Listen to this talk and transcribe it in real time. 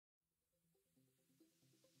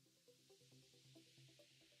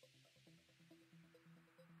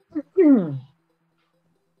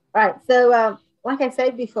Right. So, like I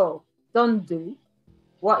said before, don't do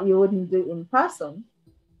what you wouldn't do in person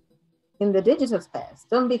in the digital space.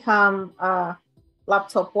 Don't become a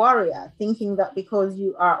laptop warrior thinking that because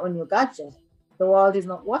you are on your gadget, the world is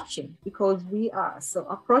not watching, because we are. So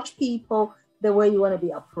approach people the way you want to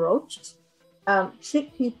be approached.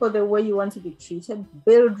 Treat people the way you want to be treated.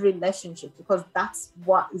 Build relationships, because that's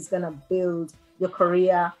what is going to build your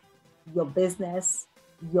career, your business,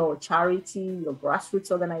 your charity, your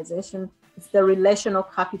grassroots organization. It's the relational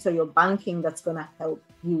capital you're banking that's going to help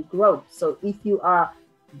you grow. So if you are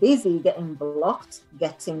busy getting blocked,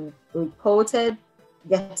 getting reported,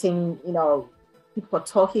 getting, people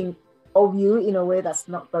talking of you in a way that's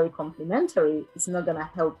not very complimentary, it's not going to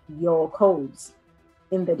help your cause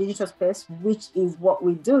in the digital space, which is what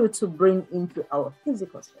we do to bring into our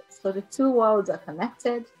physical space. So the two worlds are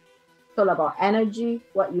connected. It's all about energy.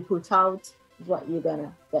 What you put out is what you're going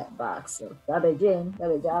to get back. So garbage in,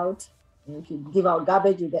 garbage out. And if you give out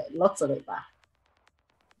garbage, you get lots of it back.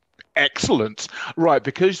 Excellent. Right,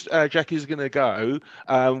 because Jackie's going to go,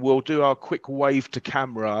 we'll do our quick wave to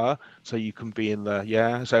camera so you can be in the,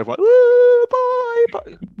 yeah, so everyone, woo, bye,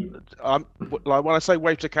 bye. Like when I say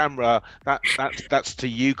wave to camera, that's to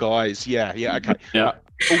you guys. Yeah, okay. Yeah.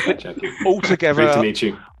 All together. Great to meet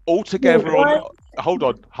you. All together on. Hold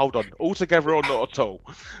on. All together or not at all.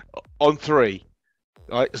 On three.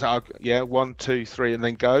 Right. So yeah, 1, 2, 3, and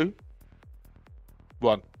then go.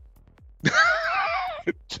 1,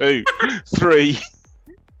 2, 3.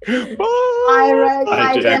 Bye.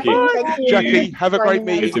 Bye, Jackie. Bye. Jackie, have a great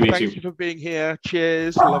meeting. Meet Thank you. you for being here.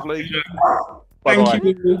 Cheers. Lovely. Thank Bye-bye.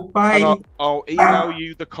 you. Bye. And I'll email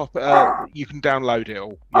you the copy. You can download it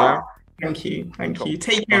all. Yeah. Thank you. Thank Cool. you.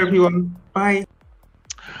 Take care, everyone. Bye.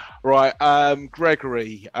 Right.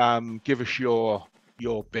 Gregory, give us your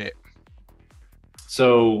bit.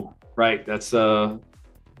 So, right, that's a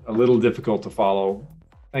little difficult to follow.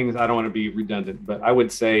 Things, I don't want to be redundant, but I would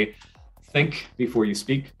say think before you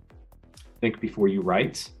speak, think before you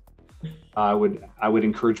write. I would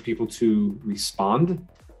encourage people to respond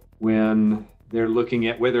when they're looking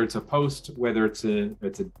at, whether it's a post, whether it's a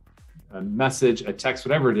message, a text,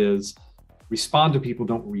 whatever it is. Respond to people,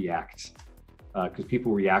 don't react, because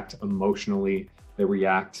people react emotionally, they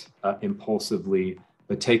react impulsively.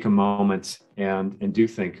 But take a moment and do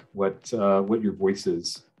think what your voice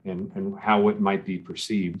is and how it might be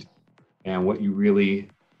perceived and what you really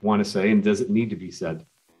want to say, and does it need to be said.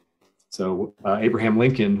 So Abraham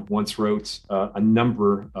Lincoln once wrote a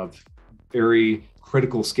number of very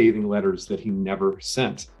critical, scathing letters that he never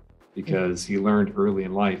sent, because he learned early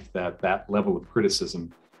in life that level of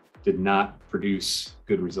criticism did not produce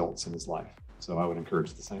good results in his life. So I would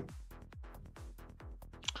encourage the same.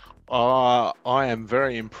 I am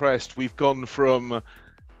very impressed. We've gone from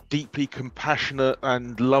deeply compassionate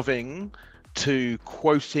and loving to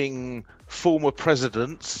quoting former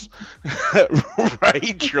presidents.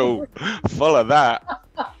 Rachel, follow that.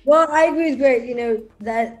 Well, I agree with Greg,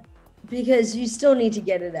 that because you still need to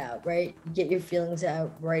get it out, right? Get your feelings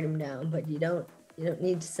out, write them down, but you don't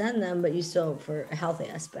need to send them, but you still, for a healthy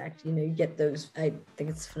aspect, you get those. I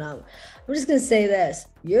think it's phenomenal. I'm just going to say this.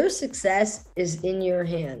 Your success is in your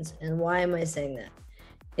hands. And why am I saying that?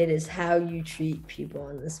 It is how you treat people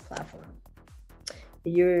on this platform.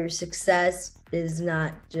 Your success is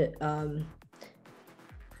not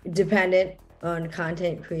dependent on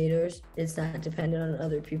content creators. It's not dependent on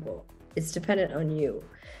other people. It's dependent on you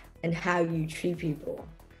and how you treat people.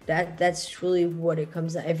 That's truly what it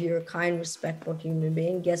comes down. If you're a kind, respectful human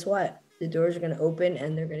being, guess what? The doors are going to open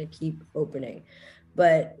and they're going to keep opening.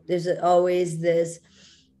 But there's always this,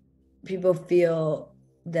 people feel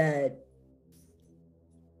that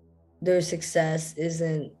their success is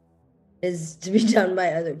to be done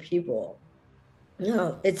by other people.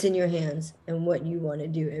 No, it's in your hands and what you want to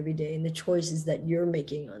do every day and the choices that you're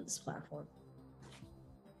making on this platform.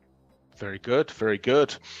 Very good, very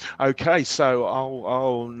good. Okay, so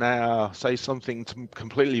I'll now say something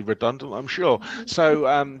completely redundant, I'm sure. So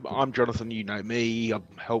I'm Jonathan, you know me. I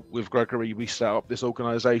help with Gregory. We set up this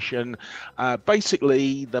organization.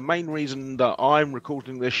 Basically, the main reason that I'm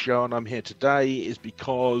recording this show and I'm here today is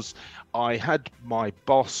because I had my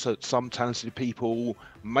boss at Some Talented People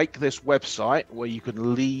make this website where you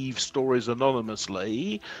can leave stories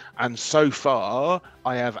anonymously. And so far,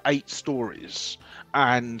 I have 8 stories.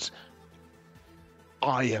 And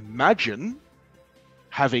I imagine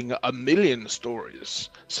having 1 million stories.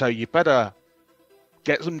 So you better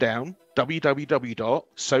get them down.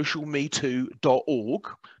 www.socialmetoo.org.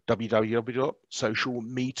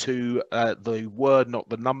 www.socialmetoo, the word not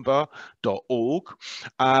the number.org,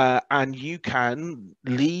 and you can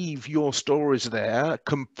leave your stories there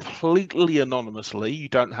completely anonymously. You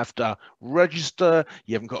don't have to register,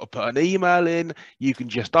 you haven't got to put an email in, you can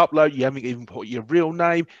just upload, you haven't even put your real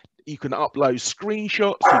name, you can upload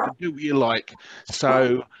screenshots, you can do what you like.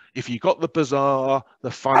 So if you got the bizarre,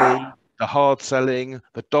 the funny, the hard selling,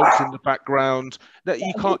 the dogs in the background, no,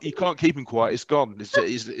 you can't keep him quiet. It's gone. He's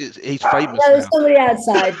famous That was now. somebody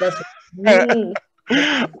outside. That's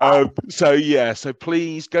So yeah, so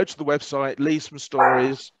please go to the website, leave some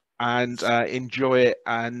stories, and enjoy it.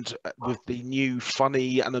 And with the new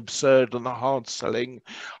funny and absurd and the hard selling,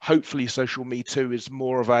 hopefully Social Me Too is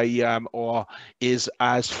more of a or is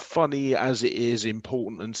as funny as it is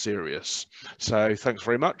important and serious. So thanks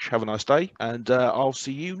very much. Have a nice day, and I'll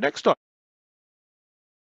see you next time.